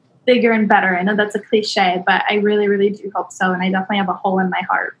be bigger and better. I know that's a cliche, but I really, really do hope so. And I definitely have a hole in my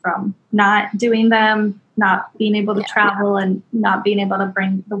heart from not doing them, not being able to travel and not being able to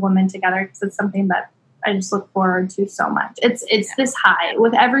bring the women together because it's something that I just look forward to so much. It's this high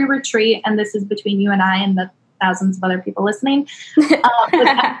with every retreat. And this is between you and I and the thousands of other people listening. With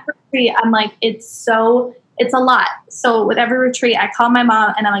every retreat, I'm like, it's a lot. So with every retreat, I call my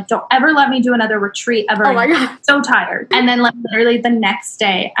mom and I'm like, don't ever let me do another retreat ever. Oh my God. I'm so tired. And then like literally the next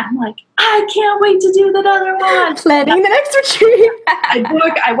day, I'm like, I can't wait to do another one. Planning the next retreat. I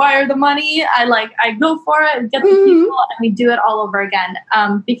book, I wire the money. I go for it, get the people, and we do it all over again.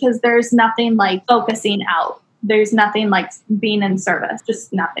 Because there's nothing like focusing out. There's nothing like being in service.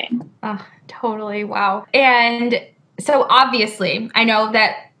 Just nothing. Oh, totally. Wow. And so obviously, I know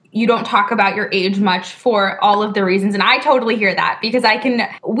that you don't talk about your age much for all of the reasons. And I totally hear that because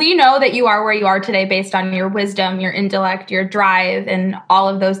we know that you are where you are today based on your wisdom, your intellect, your drive, and all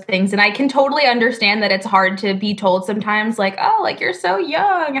of those things. And I can totally understand that it's hard to be told sometimes like, oh, like you're so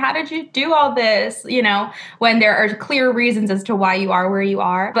young. How did you do all this? You know, when there are clear reasons as to why you are where you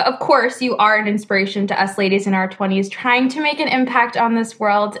are. But of course, you are an inspiration to us ladies in our 20s trying to make an impact on this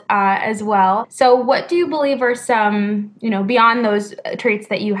world as well. So what do you believe are some, beyond those traits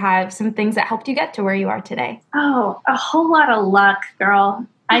that you have, some things that helped you get to where you are today? Oh, a whole lot of luck, girl.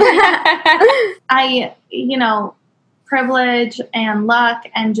 I privilege and luck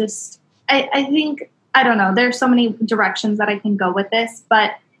and just, I think, I don't know, there's so many directions that I can go with this,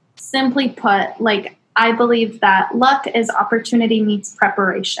 but simply put, like, I believe that luck is opportunity meets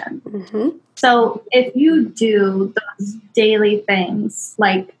preparation. Mm-hmm. So if you do those daily things,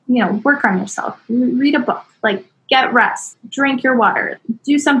 like, work on yourself, read a book, like, get rest, drink your water,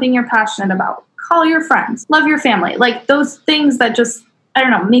 do something you're passionate about, call your friends, love your family. Like those things that just, I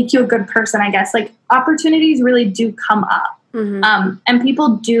don't know, make you a good person, I guess. Like opportunities really do come up. Mm-hmm. And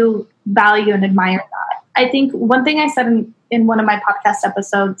people do value and admire that. I think one thing I said in one of my podcast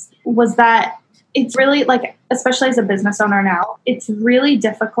episodes was that it's really like, especially as a business owner now, it's really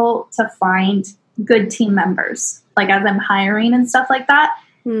difficult to find good team members, like as I'm hiring and stuff like that.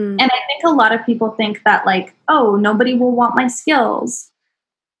 And I think a lot of people think that like, oh, nobody will want my skills.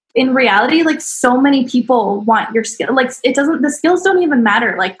 in reality, like so many people want your skill. Like the skills don't even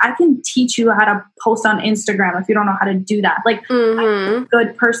matter. Like I can teach you how to post on Instagram if you don't know how to do that. Like I'm a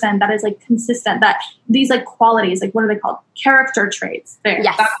good person that is like consistent, that these like qualities, like what are they called? Character traits. There.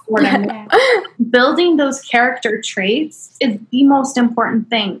 Yes. That's what I mean. Building those character traits is the most important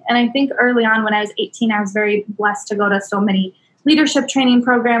thing. And I think early on when I was 18, I was very blessed to go to so many leadership training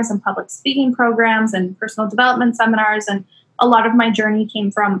programs and public speaking programs and personal development seminars, and a lot of my journey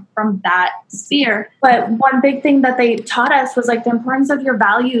came from that sphere. But one big thing that they taught us was like the importance of your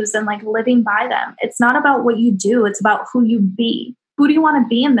values and like living by them. It's not about what you do, it's about who you be. Who do you want to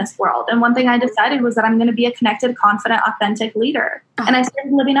be in this world? And one thing I decided was that I'm going to be a connected, confident, authentic leader. And I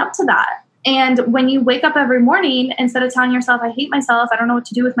started living up to that. And when you wake up every morning, instead of telling yourself, I hate myself, I don't know what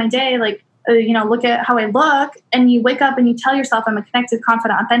to do with my day, like, look at how I look, and you wake up and you tell yourself, I'm a connected,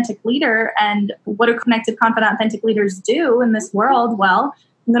 confident, authentic leader. And what do connected, confident, authentic leaders do in this world? Well,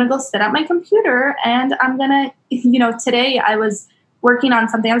 I'm going to go sit at my computer and I'm going to, today I was working on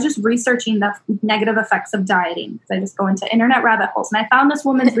something. I was just researching the negative effects of dieting because I just go into internet rabbit holes. And I found this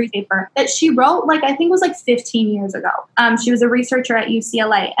woman's paper that she wrote, like, I think it was like 15 years ago. She was a researcher at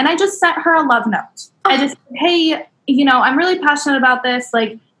UCLA. And I just sent her a love note. I just, hey, I'm really passionate about this.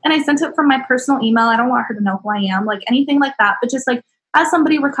 Like, and I sent it from my personal email. I don't want her to know who I am, like anything like that. But just like, as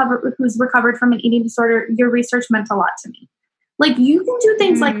somebody who's recovered from an eating disorder, your research meant a lot to me. Like, you can do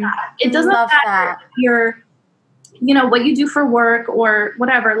things like that. It doesn't matter if you're, what you do for work or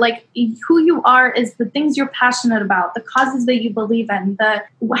whatever. Like, who you are is the things you're passionate about, the causes that you believe in,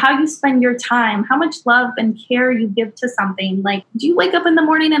 how you spend your time, how much love and care you give to something. Like, do you wake up in the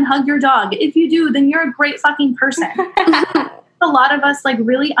morning and hug your dog? If you do, then you're a great fucking person. A lot of us like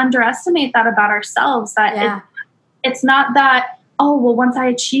really underestimate that about ourselves, that it's not that, oh, well, once I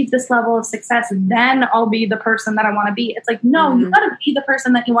achieve this level of success, then I'll be the person that I want to be. It's like, no, you got to be the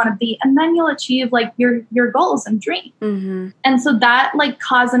person that you want to be. And then you'll achieve like your goals and dreams. And so that like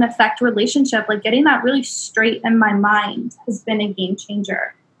cause and effect relationship, like getting that really straight in my mind has been a game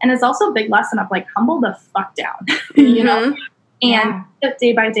changer. And it's also a big lesson of like, humble the fuck down, and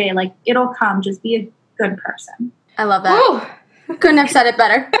day by day, like it'll come, just be a good person. I love that. Ooh. Couldn't have said it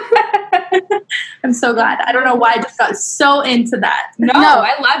better. I'm so glad. I don't know why I just got so into that. No,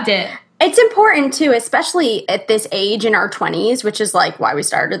 I loved it. It's important too, especially at this age in our 20s, which is like why we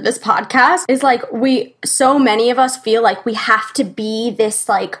started this podcast, is like so many of us feel like we have to be this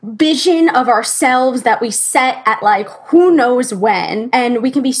like vision of ourselves that we set at like who knows when. And we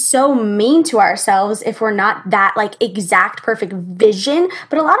can be so mean to ourselves if we're not that like exact perfect vision.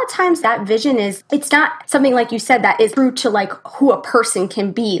 But a lot of times that vision it's not something like you said that is true to like who a person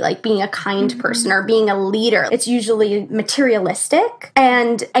can be, like being a kind person or being a leader. It's usually materialistic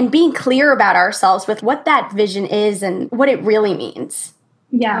and being clear about ourselves with what that vision is and what it really means.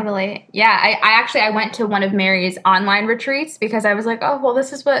 Yeah, totally. Yeah, I went to one of Mary's online retreats because I was like, oh, well,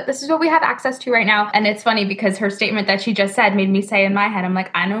 this is what we have access to right now. And it's funny because her statement that she just said made me say in my head, I'm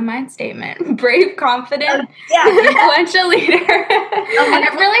like, I know my statement: brave, confident, influential leader. And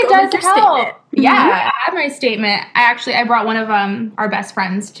it really does help. Yeah, I have my statement. I brought one of our best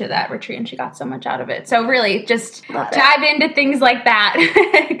friends to that retreat, and she got so much out of it. So really, just dive into things like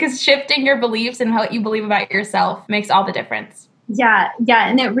that, because shifting your beliefs and what you believe about yourself makes all the difference. Yeah.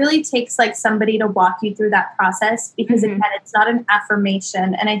 And it really takes like somebody to walk you through that process because again, it's not an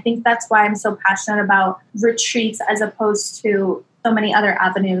affirmation. And I think that's why I'm so passionate about retreats as opposed to so many other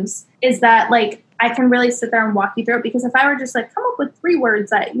avenues, is that like I can really sit there and walk you through it. Because if I were just like, come up with 3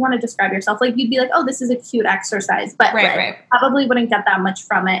 words that you want to describe yourself, like you'd be like, oh, this is a cute exercise, but probably wouldn't get that much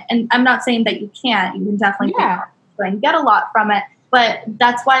from it. And I'm not saying that you can't, you can definitely get a lot from it. But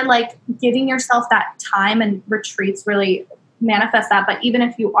that's why like giving yourself that time and retreats really manifest that. But even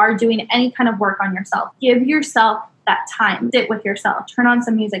if you are doing any kind of work on yourself, give yourself that time. Sit with yourself, turn on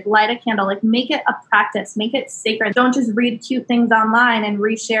some music, light a candle, like make it a practice, make it sacred. Don't just read cute things online and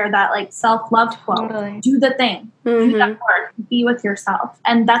reshare that like self-love quote. Totally. Do the thing, do that work, be with yourself.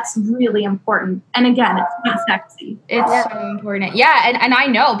 And that's really important. And again, it's not sexy. It's so important. Yeah. And I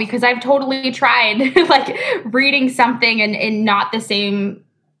know because I've totally tried like reading something and not the same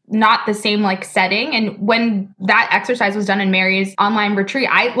like setting. And when that exercise was done in Mary's online retreat,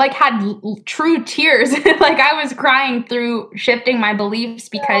 I like had true tears. Like I was crying through shifting my beliefs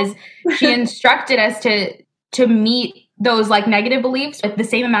because she instructed us to meet those like negative beliefs with the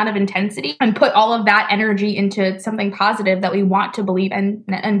same amount of intensity and put all of that energy into something positive that we want to believe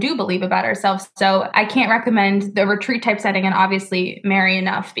and do believe about ourselves. So I can't recommend the retreat type setting and obviously Mary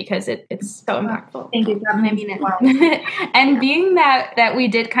enough because it's so impactful. Thank you. I mean it. And being that we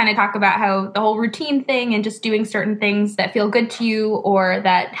did kind of talk about how the whole routine thing and just doing certain things that feel good to you or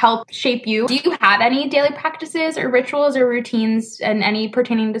that help shape you, do you have any daily practices or rituals or routines and any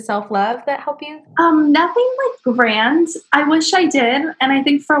pertaining to self-love that help you? Nothing like grand. I wish I did. And I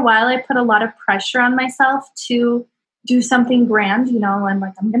think for a while I put a lot of pressure on myself to do something grand, and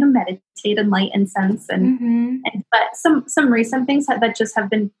like I'm going to meditate and light incense but some recent things that just have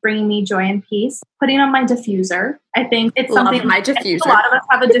been bringing me joy and peace. Putting on my diffuser. I think it's something my diffuser. A lot of us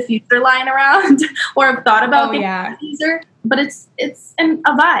have a diffuser lying around or have thought about getting a diffuser, but it's a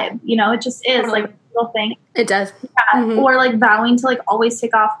vibe, it just is like a little thing. It does. Yeah. Or like vowing to like always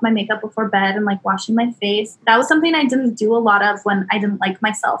take off my makeup before bed and like washing my face. That was something I didn't do a lot of when I didn't like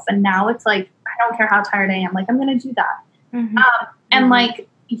myself. And now it's like, I don't care how tired I am. Like, I'm going to do that. And like,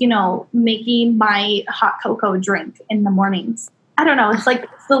 making my hot cocoa drink in the mornings. I don't know. It's like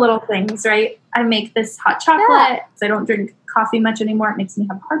it's the little things, right? I make this hot chocolate. So I don't drink coffee much anymore. It makes me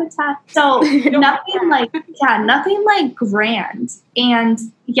have a heart attack. So nothing like grand. And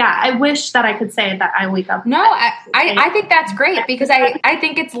I wish that I could say that I wake up. No, I think that's great because I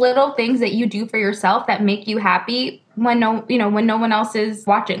think it's little things that you do for yourself that make you happy when no one else is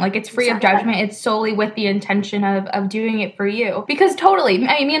watching. Like it's free of judgment. It's solely with the intention of doing it for you. Because totally,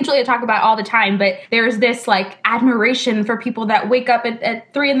 I mean, me and Julia talk about it all the time, but there's this like admiration for people that wake up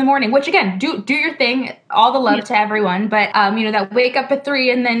at 3 a.m, which again, do your thing, all the love to everyone, but that wake up at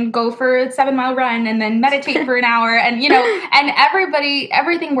 3 and then go for a 7-mile run and then meditate for an hour and and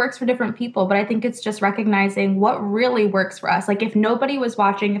everything works for different people, but I think it's just recognizing what really works for us. Like if nobody was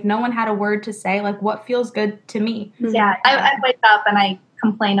watching, if no one had a word to say, like what feels good to me. Yeah, I wake up and I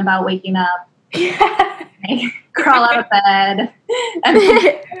complain about waking up. I crawl out of bed and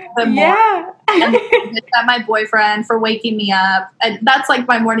at my boyfriend for waking me up. And that's like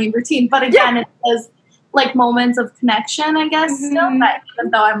my morning routine. But again, it was like moments of connection, I guess, still. But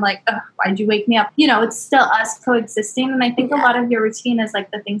even though I'm like, why'd you wake me up? It's still us coexisting. And I think a lot of your routine is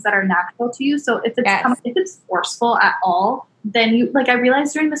like the things that are natural to you. So if it's forceful at all, then you like, I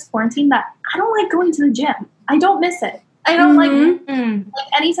realized during this quarantine that I don't like going to the gym. I don't miss it. I don't like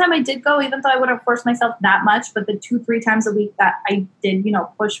anytime I did go, even though I wouldn't force myself that much, but the 2-3 times a week that I did,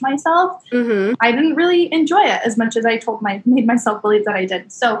 push myself, I didn't really enjoy it as much as I made myself believe that I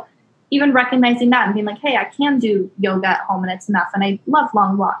did. So even recognizing that and being like, hey, I can do yoga at home and it's enough. And I love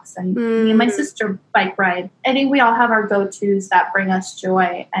long walks and me and my sister bike ride. I think we all have our go-tos that bring us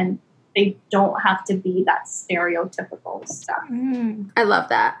joy and they don't have to be that stereotypical stuff. I love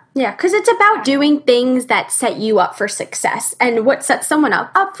that. Yeah, because it's about doing things that set you up for success. And what sets someone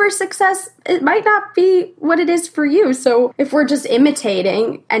up for success, it might not be what it is for you. So if we're just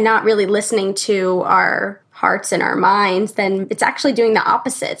imitating and not really listening to our hearts and our minds, then it's actually doing the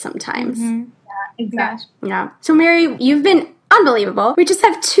opposite sometimes. Yeah, exactly. Yeah. So Mary, you've been unbelievable. We just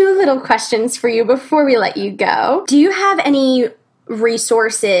have 2 little questions for you before we let you go. Do you have any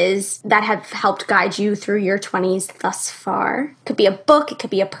resources that have helped guide you through your 20s thus far? It could be a book, it could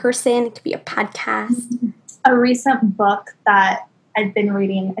be a person, it could be a podcast. A recent book that I've been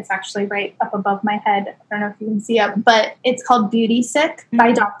reading, it's actually right up above my head. I don't know if you can see it, but it's called Beauty Sick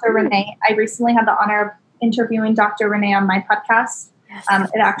by Dr. Renee. I recently had the honor of interviewing Dr. Renee on my podcast. Yes.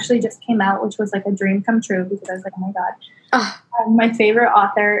 It actually just came out, which was like a dream come true because I was like, oh my God. My favorite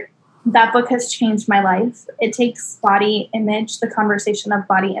author. That book has changed my life. It takes body image, the conversation of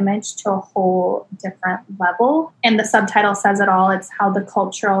body image, to a whole different level. And the subtitle says it all. It's how the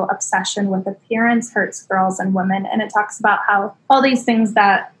cultural obsession with appearance hurts girls and women. And it talks about how all these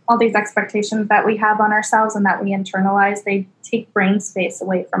expectations that we have on ourselves and that we internalize, they take brain space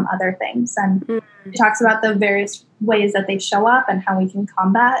away from other things. And it talks about the various ways that they show up and how we can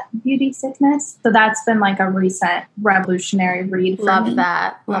combat beauty sickness. So that's been like a recent revolutionary read for me. Love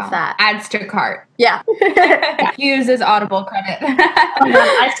that. Adds to cart. Yeah. Uses Audible credit.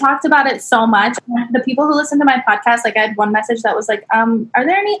 I've talked about it so much. The people who listen to my podcast, like I had one message that was like, are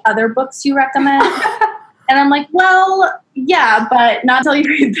there any other books you recommend? And I'm like, well, yeah, but not until you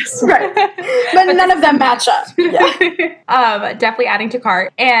read this one. Right. But none of them match up. Yeah. Definitely adding to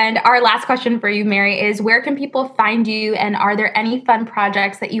cart. And our last question for you, Mary, is where can people find you and are there any fun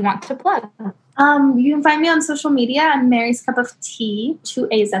projects that you want to plug? You can find me on social media. I'm Mary's Cup of Tea, 2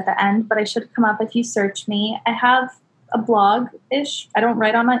 A's at the end, but I should come up if you search me. I have a blog-ish. I don't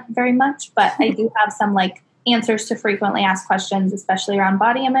write on it very much, but I do have some like answers to frequently asked questions, especially around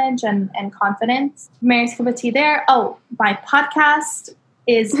body image and confidence. Mary's Cup of Tea there. Oh, my podcast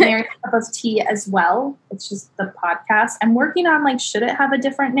is Mary's Cup of Tea as well. It's just the podcast. I'm working on, like, should it have a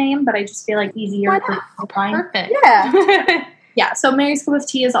different name? But I just feel like easier to find. Perfect. Yeah. Yeah, so Mary's Cup of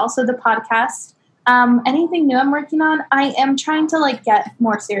Tea is also the podcast. Anything new I'm working on? I am trying to, like, get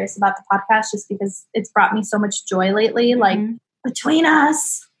more serious about the podcast just because it's brought me so much joy lately. Like, between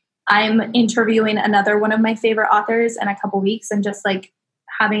us, I'm interviewing another one of my favorite authors in a couple weeks, and just, like,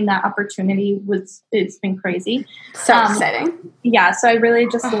 having that opportunity it's been crazy. So exciting. Yeah, so I really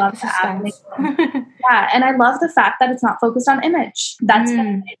just love that. Yeah, and I love the fact that it's not focused on image. That's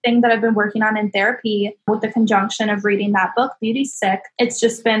the thing that I've been working on in therapy with the conjunction of reading that book, Beauty Sick. It's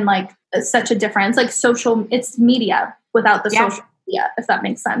just been, like, such a difference. Like, it's media without the social media, if that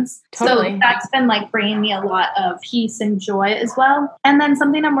makes sense. Totally. So that's been, like, bringing me a lot of peace and joy as well. And then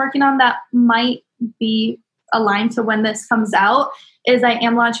something I'm working on that might be aligned to when this comes out is I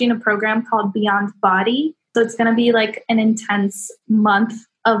am launching a program called Beyond Body. So it's going to be, like, an intense month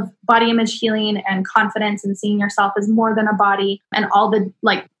of body image healing and confidence and seeing yourself as more than a body, and all the,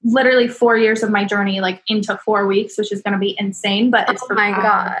 like, literally 4 years of my journey, like, into 4 weeks, which is going to be insane, but it's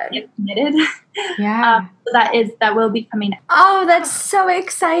God, committed. Yeah. So that will be coming out. Oh, that's so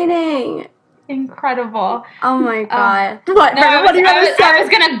exciting. Incredible. Oh my God. What? No, What do you want to say? I was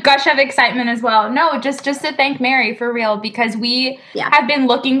going to gush of excitement as well. No, just to thank Mary for real, because we have been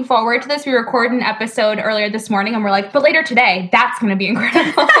looking forward to this. We recorded an episode earlier this morning and we're like, but later today, that's going to be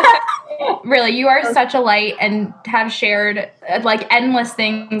incredible. Really, you are such a light and have shared, like, endless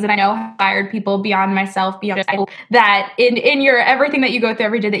things that I know have inspired people beyond myself, beyond that in your everything that you go through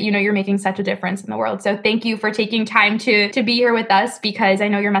every day, that you know you're making such a difference in the world. So thank you for taking time to be here with us, because I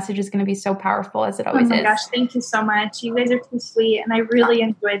know your message is going to be so powerful, as it always is. Oh my gosh, thank you so much. You guys are too sweet, and I really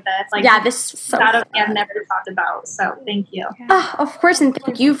enjoyed this. Like, this is so that I've never talked about. So thank you. Of course, and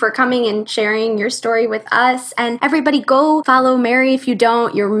thank you for coming and sharing your story with us. And everybody, go follow Mary if you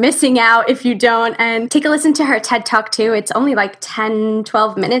don't. You're missing out if you don't. And take a listen to her TED Talk too. It's only like 10,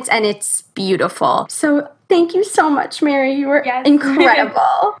 12 minutes, and it's beautiful. So thank you so much, Mary. You were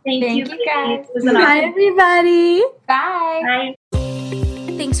incredible. Thank you guys. Bye, everybody. Bye.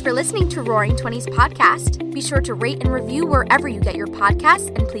 Thanks for listening to Roaring Twenties Podcast. Be sure to rate and review wherever you get your podcasts,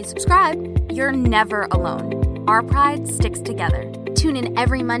 and please subscribe. You're never alone. Our pride sticks together. Tune in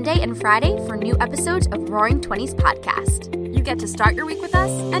every Monday and Friday for new episodes of Roaring Twenties Podcast. You get to start your week with us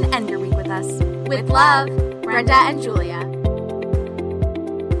and end your week with us. With love, Brenda and Julia.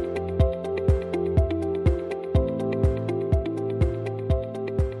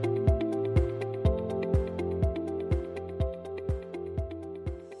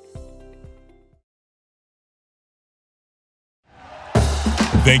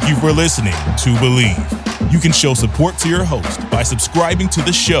 Thank you for listening to Believe. You can show support to your host by subscribing to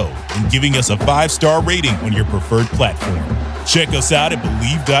the show and giving us a 5-star rating on your preferred platform. Check us out at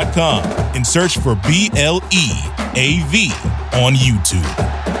Believe.com and search for BLEAV on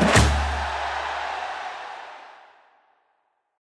YouTube.